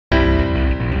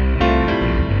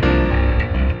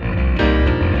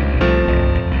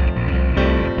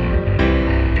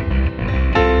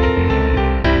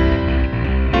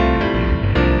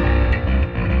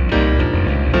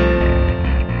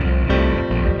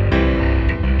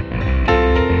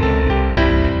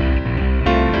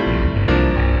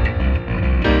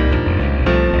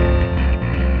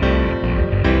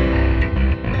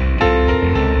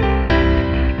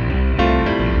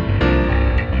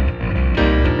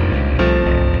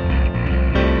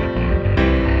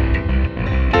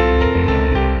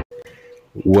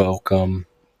Welcome,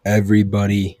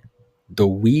 everybody, the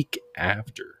week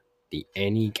after the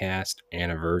AnyCast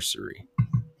anniversary.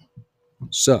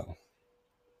 So,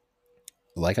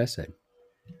 like I said,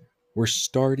 we're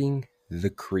starting the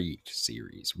Creed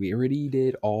series. We already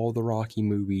did all the Rocky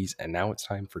movies, and now it's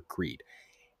time for Creed.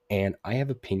 And I have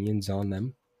opinions on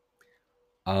them.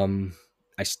 Um,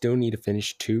 I still need to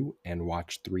finish 2 and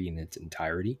watch 3 in its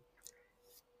entirety.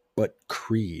 But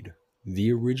Creed,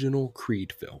 the original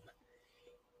Creed film,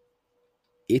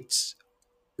 it's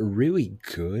really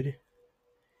good.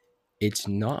 It's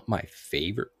not my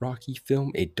favorite Rocky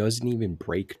film. It doesn't even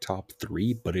break top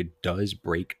 3, but it does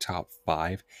break top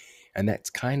 5. And that's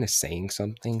kind of saying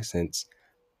something since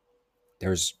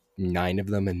there's 9 of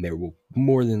them and there will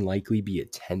more than likely be a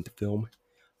 10th film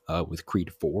with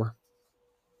Creed 4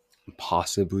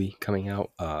 possibly coming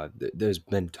out. There's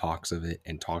been talks of it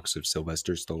and talks of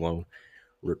Sylvester Stallone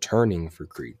returning for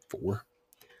Creed 4.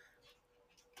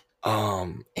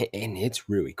 And it's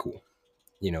really cool.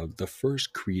 You know, the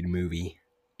first Creed movie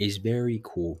is very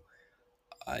cool.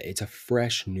 It's a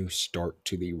fresh new start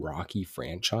to the Rocky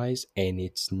franchise, and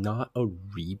it's not a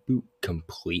reboot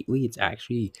completely. It's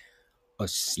actually a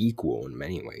sequel in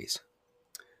many ways.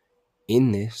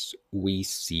 In this, we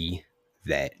see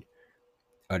that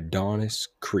Adonis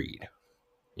Creed,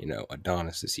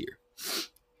 Adonis is here,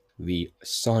 the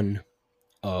son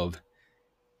of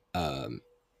um,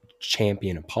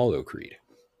 champion Apollo Creed.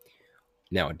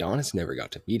 Now, Adonis never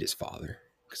got to meet his father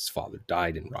because his father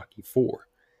died in Rocky 4.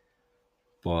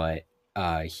 But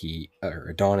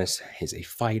Adonis is a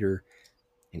fighter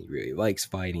and he really likes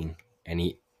fighting, and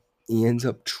he ends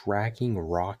up tracking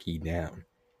Rocky down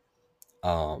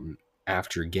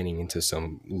after getting into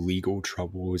some legal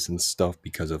troubles and stuff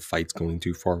because of fights going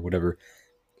too far, whatever.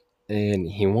 And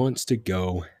he wants to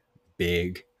go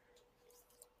big,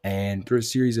 and through a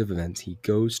series of events he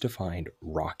goes to find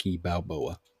Rocky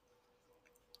Balboa,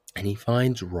 and he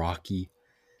finds Rocky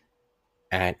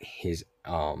at his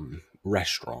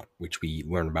restaurant, which we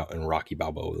learn about in Rocky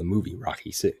Balboa, the movie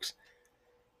Rocky 6.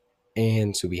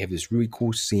 And so we have this really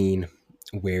cool scene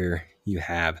where you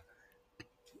have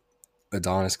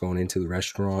Adonis going into the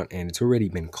restaurant, and it's already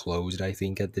been closed, I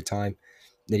think, at the time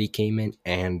that he came in.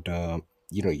 And,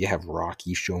 you have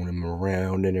Rocky showing him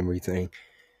around and everything.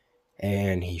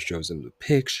 And he shows him the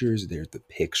pictures. There's the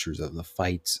pictures of the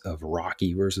fights of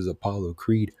Rocky versus Apollo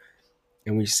Creed.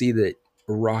 And we see that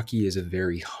Rocky is a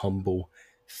very humble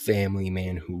family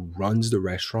man who runs the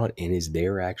restaurant and is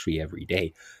there actually every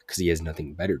day because he has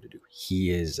nothing better to do.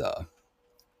 He's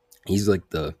like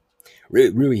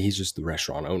really, he's just the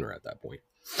restaurant owner at that point.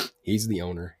 He's the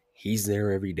owner. He's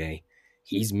there every day.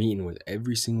 He's meeting with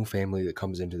every single family that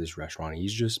comes into this restaurant.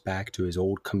 He's just back to his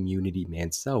old community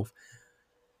man self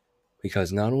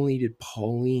because not only did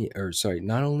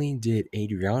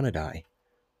Adriana die,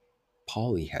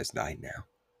 Polly has died now.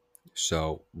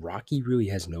 So Rocky really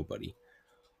has nobody.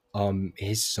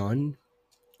 His son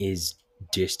is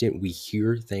distant. We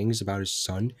hear things about his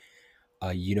son.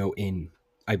 In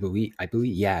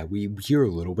yeah, we hear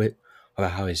a little bit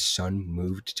about how his son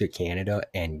moved to Canada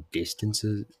and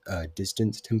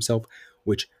distanced himself,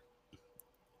 which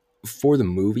for the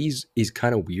movies is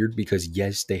kind of weird because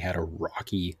yes, they had a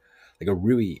rocky, like a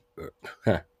really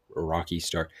a rocky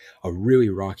start,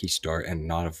 and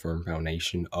not a firm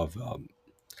foundation of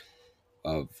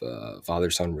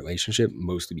father-son relationship,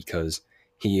 mostly because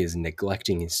he is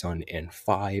neglecting his son in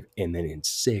 5, and then in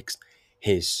 6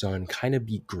 his son kind of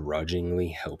begrudgingly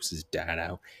helps his dad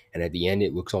out, and at the end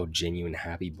it looks all genuine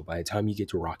happy. But by the time you get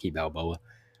to Rocky Balboa,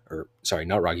 or sorry,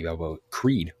 not Rocky Balboa,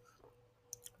 Creed,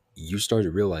 you start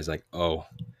to realize like, oh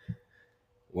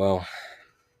well,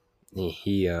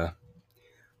 he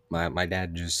my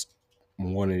dad just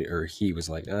wanted, or he was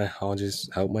like, I'll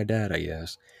just help my dad, I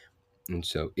guess. And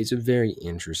so it's a very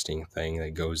interesting thing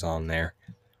that goes on there.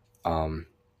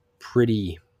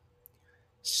 Pretty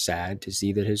sad to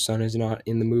see that his son is not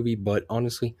in the movie, but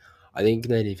honestly, I think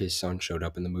that if his son showed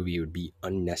up in the movie, it would be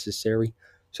unnecessary.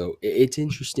 So it's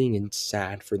interesting and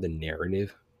sad for the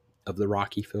narrative of the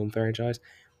Rocky film franchise.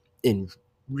 And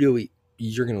really,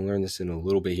 you're going to learn this in a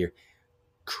little bit here.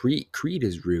 Creed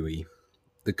is really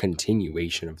the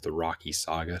continuation of the Rocky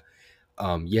saga.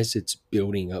 Yes, it's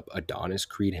building up Adonis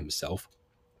Creed himself,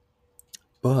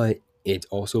 but it's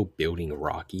also building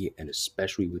Rocky, and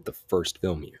especially with the first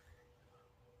film here.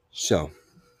 So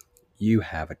you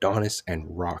have Adonis and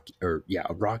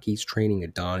Rocky's training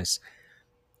Adonis,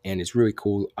 and it's really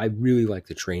cool. I really like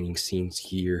the training scenes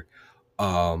here.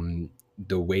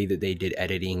 The way that they did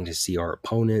editing to see our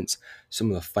opponents, some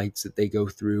of the fights that they go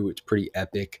through, it's pretty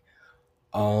epic.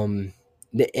 Um,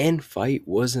 the end fight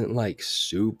wasn't like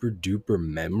super duper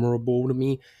memorable to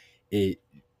me. It,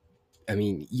 I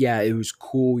mean, yeah, it was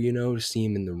cool, to see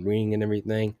him in the ring and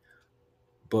everything.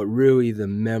 But really, the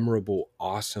memorable,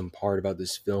 awesome part about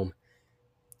this film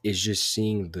is just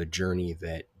seeing the journey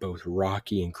that both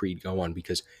Rocky and Creed go on,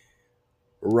 because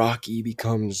Rocky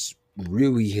becomes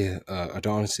really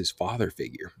Adonis's father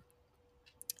figure.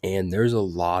 And there's a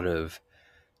lot of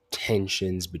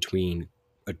tensions between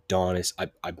Adonis,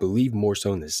 I believe more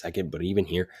so in the second, but even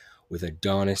here with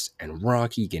Adonis and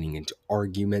Rocky getting into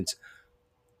arguments,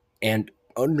 and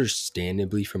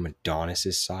understandably from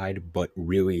Adonis's side, but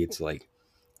really it's like,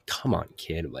 come on,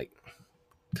 kid, like,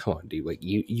 come on, dude, like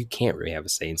you can't really have a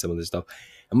say in some of this stuff.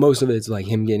 And most of it's like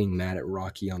him getting mad at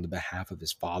Rocky on the behalf of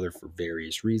his father for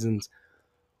various reasons.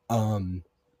 Um,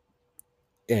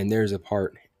 and there's a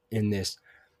part in this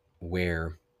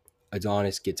where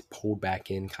Adonis gets pulled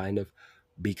back in kind of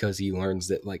because he learns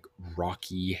that like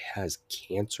Rocky has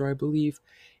cancer, I believe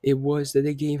it was that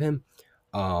they gave him.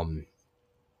 Um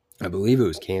I believe it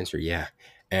was cancer, yeah.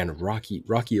 And Rocky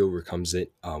overcomes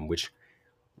it, which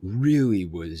really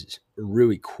was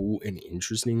really cool and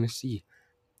interesting to see.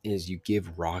 Is you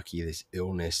give Rocky this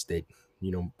illness that,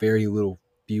 very little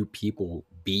few people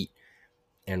beat,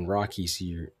 and Rocky's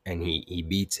here and he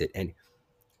beats it. And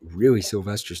really,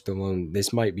 Sylvester Stallone,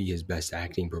 this might be his best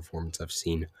acting performance I've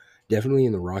seen. Definitely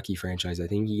in the Rocky franchise. I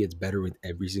think he gets better with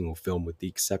every single film, with the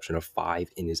exception of 5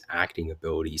 in his acting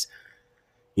abilities.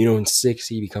 In 6,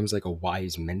 he becomes like a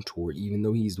wise mentor, even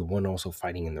though he's the one also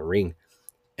fighting in the ring.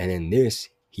 And in this,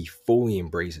 he fully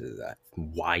embraces that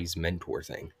wise mentor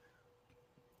thing,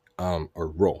 or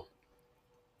role.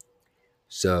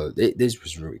 So this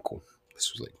was really cool.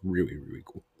 This was like really, really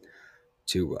cool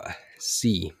to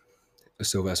see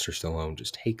Sylvester Stallone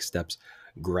just take steps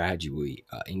gradually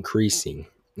increasing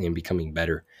and becoming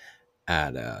better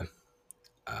at uh,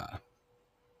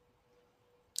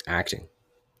 acting.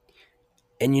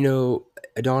 And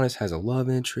Adonis has a love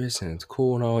interest, and it's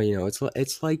cool and all.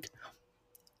 It's like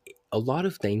a lot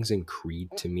of things in Creed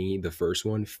to me. The first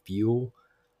one feel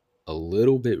a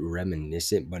little bit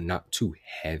reminiscent, but not too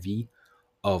heavy,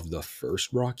 of the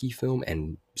first Rocky film,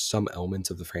 and some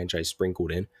elements of the franchise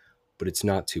sprinkled in, but it's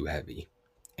not too heavy,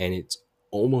 and it's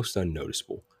almost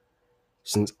unnoticeable.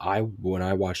 Since when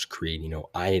I watched Creed,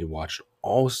 I had watched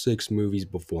all 6 movies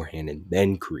beforehand and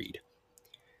then Creed.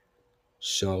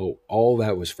 So all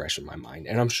that was fresh in my mind.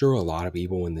 And I'm sure a lot of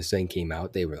people, when this thing came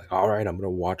out, they were like, all right, I'm going to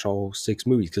watch all 6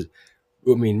 movies. Because,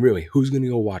 I mean, really, who's going to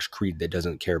go watch Creed that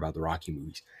doesn't care about the Rocky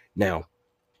movies? Now,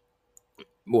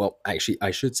 well, actually,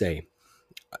 I should say,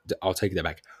 I'll take that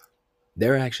back.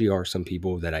 There actually are some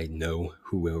people that I know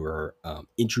who were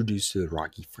introduced to the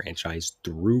Rocky franchise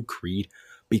through Creed.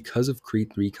 Because of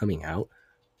Creed 3 coming out,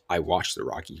 I watched the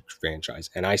Rocky franchise,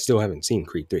 and I still haven't seen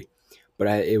Creed 3.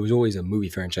 But it was always a movie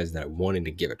franchise that I wanted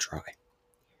to give a try.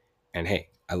 And hey,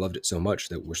 I loved it so much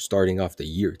that we're starting off the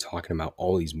year talking about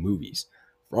all these movies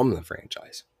from the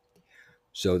franchise.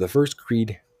 So the first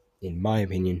Creed, in my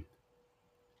opinion,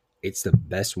 it's the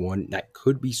best one. That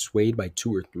could be swayed by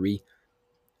 2 or 3.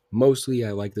 Mostly,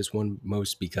 I like this one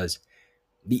most because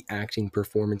the acting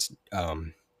performance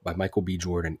by Michael B.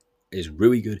 Jordan is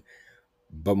really good.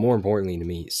 But more importantly to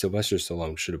me, Sylvester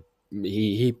Stallone should have,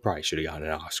 he probably should have gotten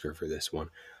an Oscar for this one.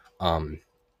 Um,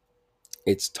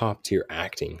 it's top tier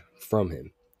acting from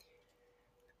him,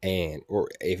 and or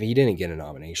if he didn't get a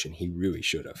nomination, he really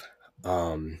should have.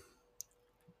 Um,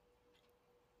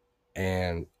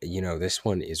 and this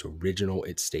one is original.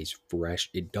 It stays fresh.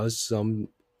 It does some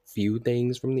few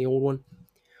things from the old one,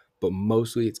 but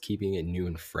mostly it's keeping it new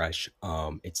and fresh.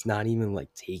 It's not even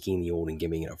like taking the old and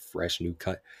giving it a fresh new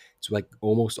cut. It's like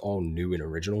almost all new and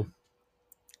original.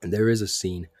 And there is a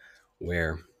scene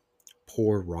where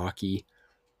poor Rocky,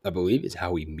 I believe is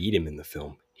how we meet him in the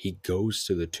film. He goes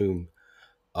to the tomb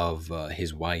of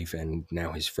his wife and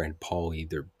now his friend Paulie.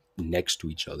 They're next to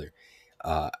each other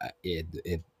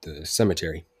in the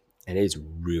cemetery, and it's a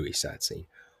really sad scene.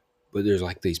 But there's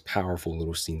like these powerful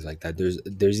little scenes like that.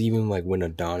 There's even like when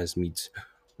Adonis meets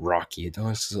Rocky.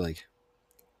 Adonis is like,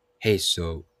 "Hey,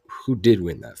 so who did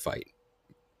win that fight?"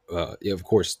 Of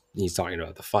course, he's talking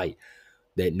about the fight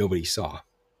that nobody saw,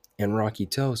 and Rocky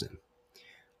tells him,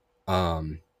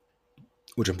 um,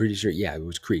 which I'm pretty sure, yeah, it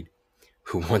was Creed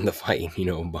who won the fight,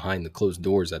 behind the closed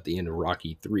doors at the end of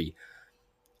Rocky 3.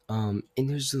 And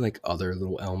there's like other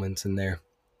little elements in there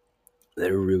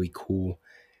that are really cool.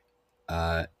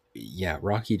 Uh, yeah,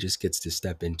 Rocky just gets to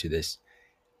step into this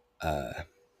uh,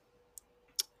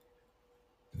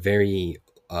 very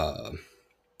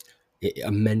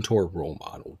a mentor role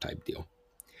model type deal,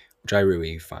 which I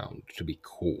really found to be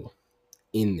cool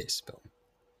in this film.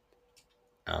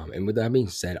 And with that being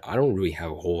said, I don't really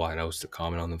have a whole lot else to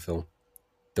comment on the film.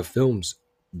 The film's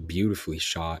beautifully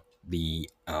shot. The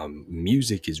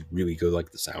music is really good,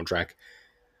 like the soundtrack,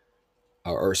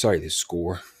 or sorry, the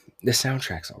score. The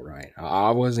soundtrack's all right.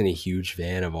 I wasn't a huge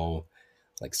fan of all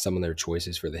like some of their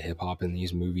choices for the hip hop in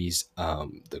these movies.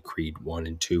 The Creed 1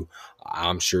 and 2.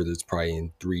 I'm sure that's probably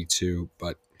in 3 too,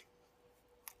 but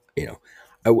you know,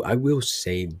 I will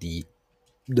say the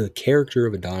character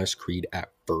of Adonis Creed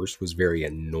at first was very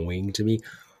annoying to me.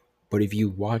 But if you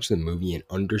watch the movie and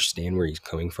understand where he's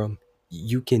coming from,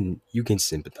 you can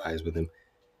sympathize with him.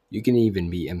 You can even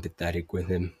be empathetic with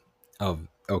him. Of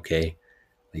okay,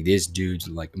 like this dude's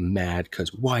like mad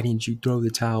because why didn't you throw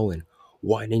the towel in?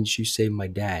 Why didn't you save my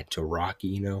dad to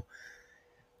Rocky?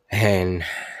 And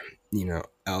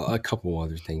a couple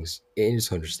other things.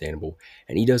 It's understandable,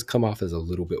 and he does come off as a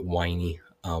little bit whiny.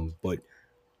 But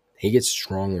he gets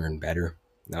stronger and better.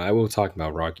 Now I will talk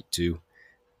about Rocky 2,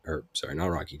 or sorry, not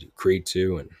Rocky 2, Creed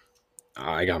 2, and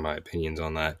I got my opinions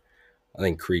on that. I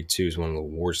think Creed 2 is one of the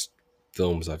worst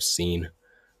films I've seen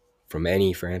from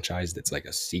any franchise that's like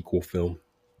a sequel film.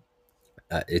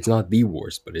 It's not the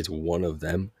worst, but it's one of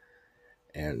them.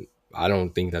 And I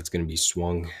don't think that's going to be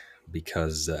swung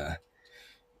because,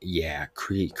 yeah,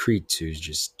 Creed 2 is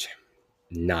just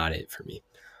not it for me.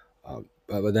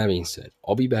 But with that being said,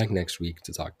 I'll be back next week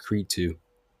to talk Creed 2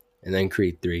 and then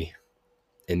Creed 3.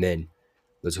 And then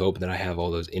let's hope that I have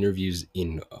all those interviews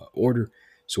in order.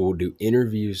 So we'll do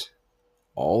interviews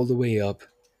all the way up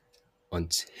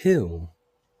until,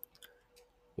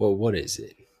 well, what is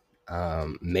it?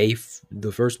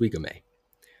 The first week of May,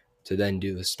 to then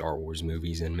do the Star Wars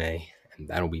movies in May, and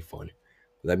that'll be fun.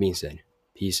 With that being said,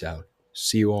 peace out.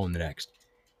 See you all in the next,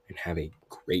 and have a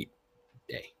great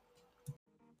day.